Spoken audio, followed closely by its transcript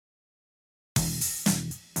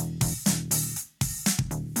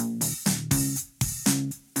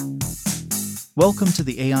Welcome to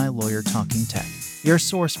the AI Lawyer Talking Tech, your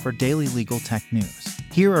source for daily legal tech news.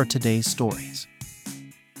 Here are today's stories.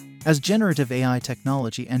 As generative AI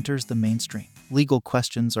technology enters the mainstream, legal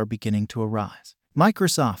questions are beginning to arise.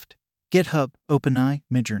 Microsoft, GitHub, OpenAI,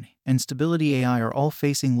 Midjourney, and Stability AI are all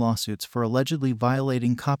facing lawsuits for allegedly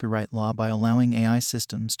violating copyright law by allowing AI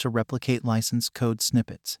systems to replicate licensed code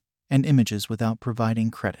snippets and images without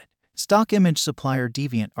providing credit. Stock image supplier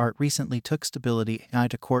DeviantArt recently took Stability AI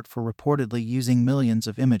to court for reportedly using millions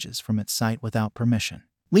of images from its site without permission.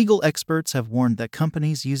 Legal experts have warned that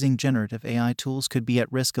companies using generative AI tools could be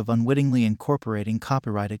at risk of unwittingly incorporating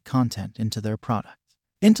copyrighted content into their products.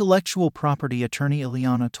 Intellectual property attorney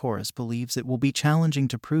Ileana Torres believes it will be challenging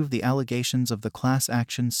to prove the allegations of the class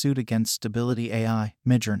action suit against Stability AI,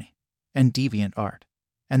 Midjourney, and DeviantArt,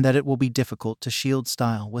 and that it will be difficult to shield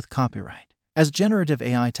style with copyright. As generative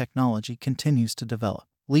AI technology continues to develop,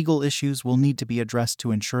 legal issues will need to be addressed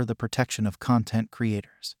to ensure the protection of content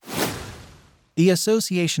creators. The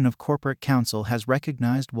Association of Corporate Counsel has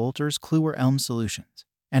recognized Wolters Kluwer Elm Solutions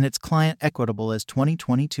and its client Equitable as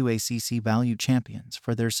 2022 ACC Value Champions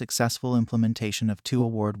for their successful implementation of two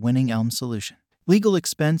award-winning Elm solutions: legal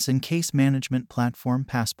expense and case management platform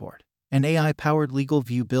Passport, and AI-powered Legal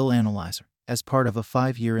View Bill Analyzer, as part of a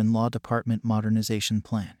 5-year in-law department modernization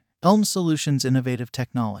plan. Elm Solutions' innovative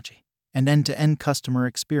technology and end-to-end customer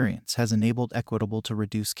experience has enabled Equitable to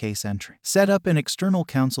reduce case entry, set up and external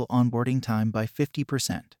counsel onboarding time by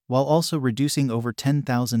 50%, while also reducing over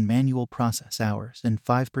 10,000 manual process hours and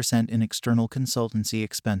 5% in external consultancy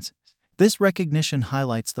expenses. This recognition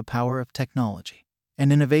highlights the power of technology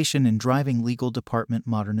and innovation in driving legal department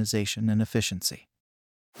modernization and efficiency.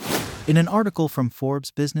 In an article from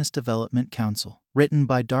Forbes Business Development Council, written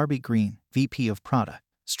by Darby Green, VP of Product,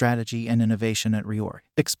 Strategy and Innovation at Reorg,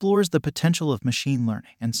 explores the potential of machine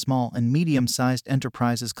learning and small and medium-sized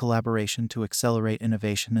enterprises' collaboration to accelerate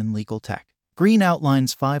innovation in legal tech. Green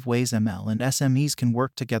outlines 5 ways ML and SMEs can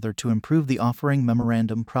work together to improve the offering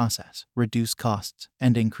memorandum process, reduce costs,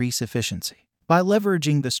 and increase efficiency. By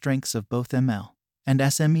leveraging the strengths of both ML and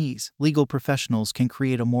SMEs, legal professionals can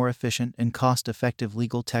create a more efficient and cost-effective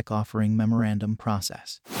legal tech offering memorandum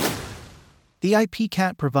process. The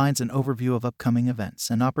IPCAT provides an overview of upcoming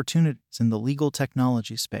events and opportunities in the legal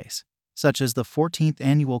technology space, such as the 14th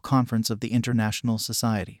Annual Conference of the International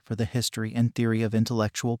Society for the History and Theory of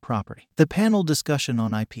Intellectual Property, the panel discussion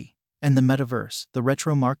on IP and the Metaverse, the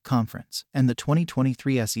RetroMark Conference, and the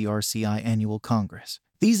 2023 SERCI Annual Congress.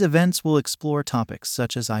 These events will explore topics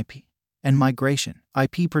such as IP and migration,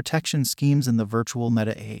 IP protection schemes in the virtual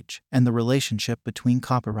meta age, and the relationship between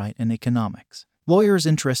copyright and economics. Lawyers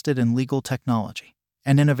interested in legal technology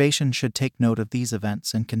and innovation should take note of these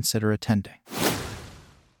events and consider attending.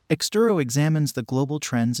 Exturo examines the global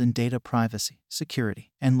trends in data privacy,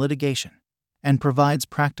 security, and litigation, and provides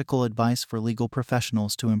practical advice for legal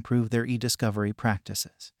professionals to improve their e-discovery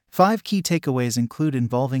practices. 5 key takeaways include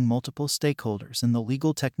involving multiple stakeholders in the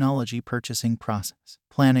legal technology purchasing process,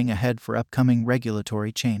 planning ahead for upcoming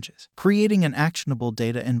regulatory changes, creating an actionable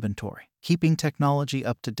data inventory, keeping technology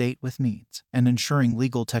up to date with needs, and ensuring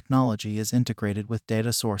legal technology is integrated with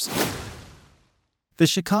data sources. The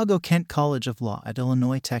Chicago-Kent College of Law at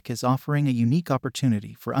Illinois Tech is offering a unique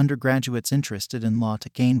opportunity for undergraduates interested in law to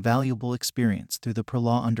gain valuable experience through the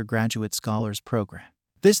Pro-Law Undergraduate Scholars Program.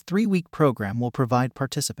 This 3-week program will provide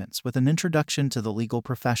participants with an introduction to the legal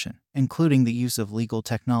profession, including the use of legal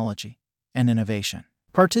technology and innovation.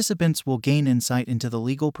 Participants will gain insight into the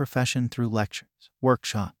legal profession through lectures,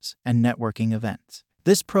 workshops, and networking events.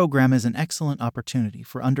 This program is an excellent opportunity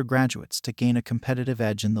for undergraduates to gain a competitive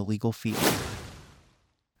edge in the legal field.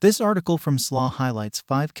 This article from SLAW highlights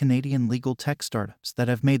 5 Canadian legal tech startups that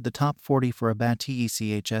have made the top 40 for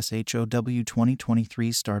ABATECHSHOW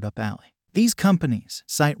 2023 Startup Alley. These companies,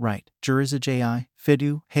 SiteRight, Jurisage AI,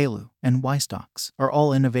 Fidu, Halu, and Ystocks, are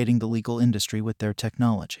all innovating the legal industry with their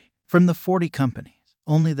technology. From the 40 companies,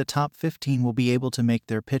 only the top 15 will be able to make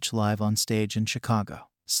their pitch live on stage in Chicago.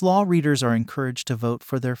 SLAW readers are encouraged to vote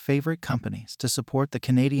for their favorite companies to support the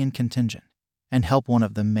Canadian contingent and help one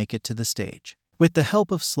of them make it to the stage. With the help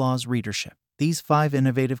of SLAW's readership, these 5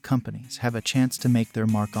 innovative companies have a chance to make their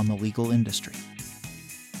mark on the legal industry.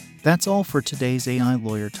 That's all for today's AI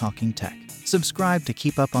Lawyer Talking Tech. Subscribe to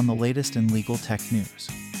keep up on the latest in legal tech news.